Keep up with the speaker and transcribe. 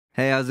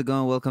Hey, how's it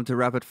going? Welcome to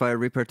Rapid Fire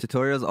Reaper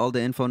Tutorials. All the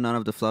info, none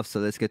of the fluff, so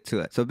let's get to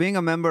it. So being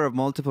a member of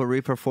multiple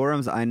Reaper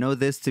forums, I know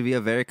this to be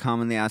a very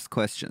commonly asked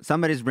question.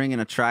 Somebody's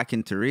bringing a track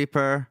into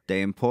Reaper,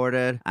 they import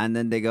it, and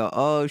then they go,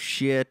 oh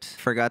shit,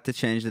 forgot to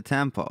change the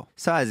tempo.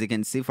 So as you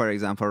can see, for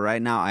example,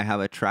 right now I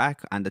have a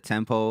track and the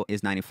tempo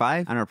is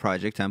 95 and our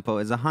project tempo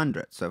is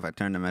 100. So if I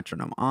turn the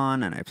metronome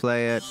on and I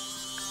play it,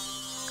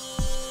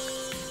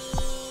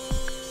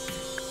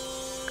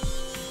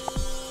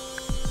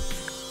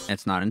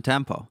 it's not in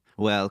tempo.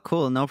 Well,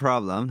 cool, no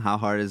problem. How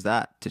hard is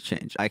that to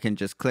change? I can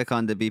just click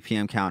on the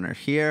BPM counter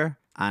here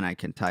and I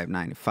can type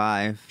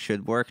 95.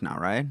 Should work now,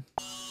 right?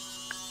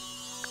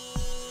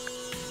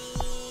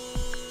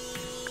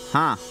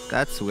 Huh,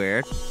 that's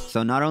weird.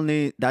 So not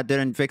only that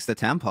didn't fix the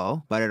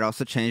tempo, but it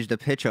also changed the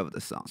pitch of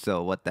the song.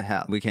 So what the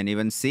hell? We can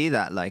even see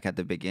that like at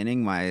the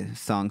beginning, my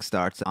song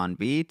starts on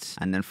beat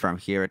and then from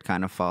here it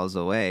kind of falls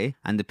away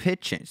and the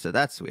pitch changed. So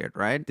that's weird,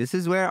 right? This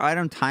is where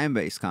item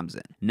Timebase comes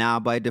in. Now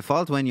by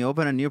default, when you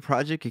open a new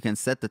project, you can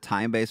set the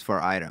Timebase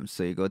for items.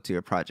 So you go to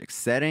your project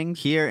settings.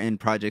 Here in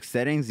project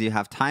settings, you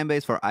have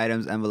Timebase for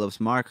items, envelopes,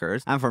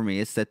 markers. And for me,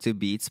 it's set to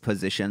beats,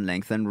 position,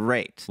 length, and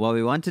rate. What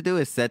we want to do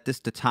is set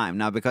this to time.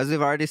 Now, because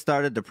we've already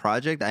started the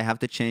project, I have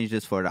to change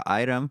this for the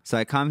item. So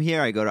I come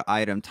here, I go to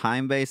item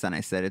Timebase and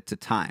I set it to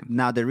time.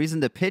 Now the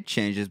reason the pitch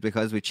changes is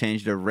because we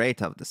changed the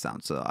rate of the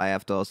sound. So I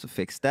have to also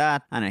fix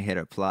that and I hit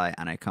apply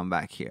and I come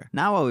back here.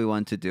 Now what we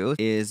want to do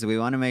is we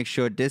want to make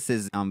sure this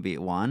is on beat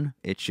 1.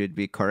 It should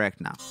be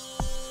correct now.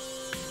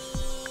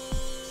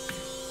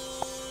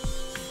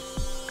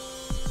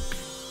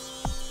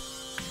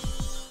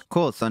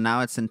 Cool, so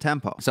now it's in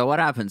tempo. So what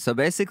happens? So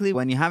basically,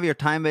 when you have your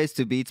Timebase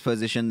to beats,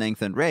 position,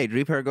 length, and rate,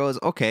 Reaper goes,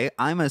 okay,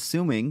 I'm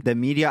assuming the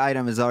media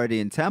item is already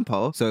in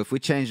tempo. So if we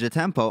change the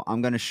tempo,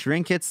 I'm going to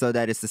shrink it so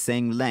that it's the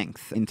same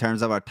length in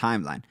terms of our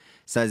timeline.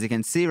 So as you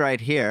can see right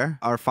here,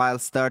 our file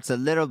starts a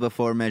little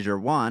before measure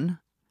 1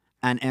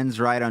 and ends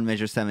right on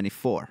measure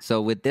 74.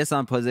 So with this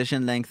on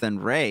position, length,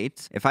 and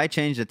rate, if I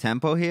change the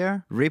tempo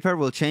here, Reaper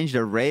will change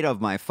the rate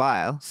of my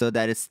file so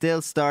that it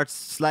still starts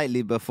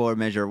slightly before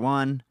measure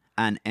 1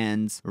 and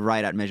ends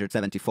right at measure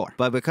 74.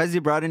 But because you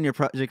brought in your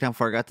project and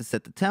forgot to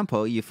set the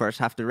tempo, you first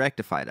have to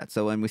rectify that.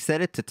 So when we set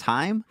it to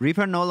time,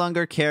 Reaper no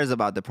longer cares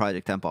about the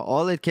project tempo.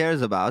 All it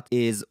cares about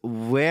is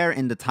where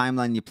in the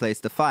timeline you place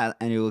the file,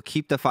 and it will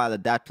keep the file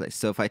at that place.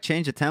 So if I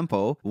change the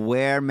tempo,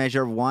 where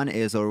measure 1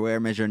 is or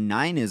where measure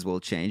 9 is will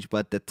change,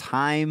 but the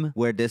time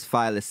where this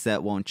file is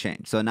set won't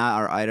change. So now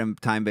our item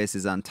Timebase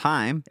is on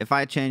time. If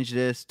I change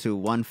this to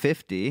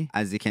 150,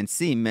 as you can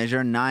see,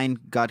 measure 9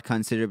 got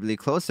considerably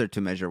closer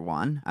to measure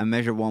 1, and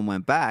measure 1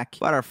 went back,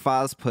 but our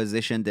file's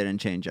position didn't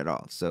change at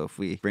all. So if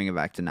we bring it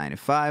back to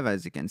 95,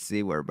 as you can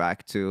see, we're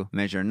back to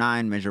measure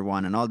 9, measure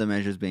 1, and all the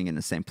measures being in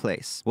the same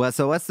place. Well,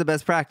 so what's the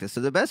best practice?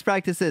 So the best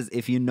practice is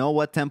if you know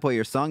what tempo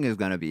your song is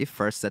going to be,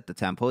 first set the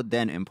tempo,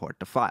 then import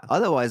the file.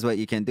 Otherwise, what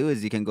you can do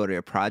is you can go to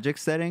your project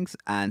settings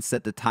and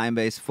set the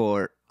Timebase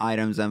for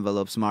items,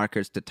 envelopes,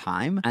 markers to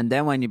time. And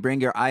then when you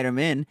bring your item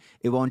in,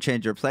 it won't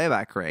change your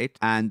playback rate.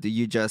 And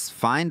you just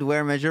find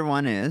where measure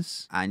 1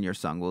 is and your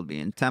song will be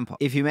in tempo.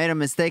 If you made a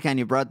mistake and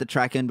you brought the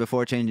track in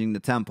before changing the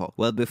tempo,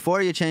 well,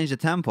 before you change the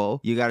tempo,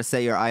 you got to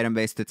set your item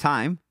base to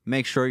time.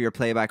 Make sure your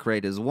playback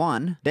rate is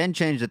 1, then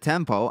change the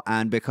tempo,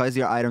 and because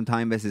your item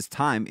Timebase is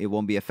time, it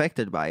won't be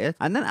affected by it.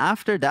 And then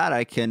after that,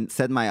 I can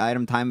set my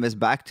item Timebase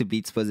back to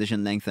beats,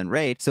 position, length, and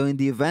rate. So in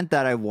the event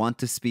that I want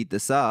to speed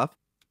this up,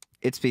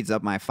 it speeds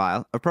up my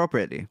file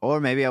appropriately. Or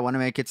maybe I want to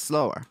make it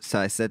slower.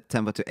 So I set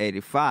tempo to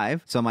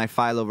 85. So my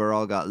file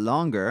overall got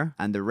longer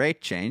and the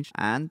rate changed,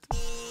 and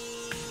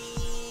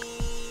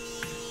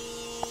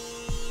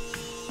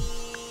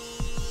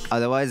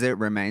otherwise, it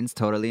remains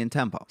totally in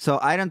tempo. So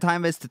item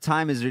Timebase to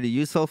time is really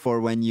useful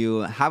for when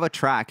you have a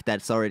track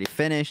that's already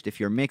finished. If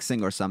you're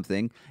mixing or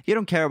something, you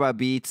don't care about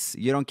beats.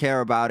 You don't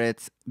care about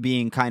it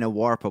being kind of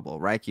warpable,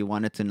 right? You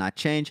want it to not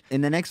change.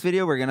 In the next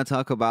video, we're going to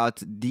talk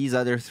about these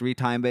other 3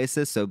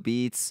 Timebases. So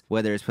beats,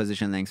 whether it's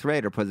position, length,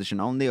 rate, or position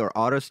only, or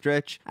auto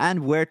stretch,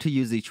 and where to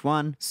use each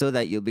one so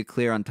that you'll be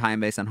clear on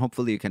Timebase, and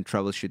hopefully you can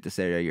troubleshoot this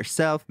area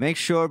yourself. Make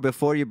sure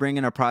before you bring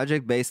in a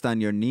project based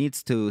on your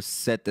needs to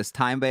set this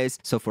Timebase.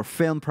 So for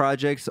film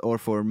projects or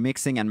for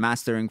mixing and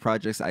mastering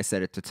projects, I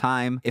set it to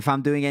time. If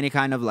I'm doing any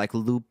kind of like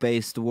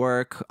loop-based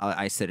work,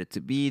 I set it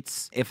to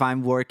beats. If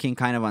I'm working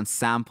kind of on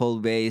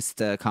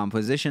sample-based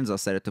compositions, I'll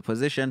set it to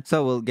position.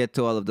 So we'll get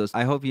to all of those.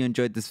 I hope you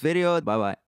enjoyed this video. Bye-bye.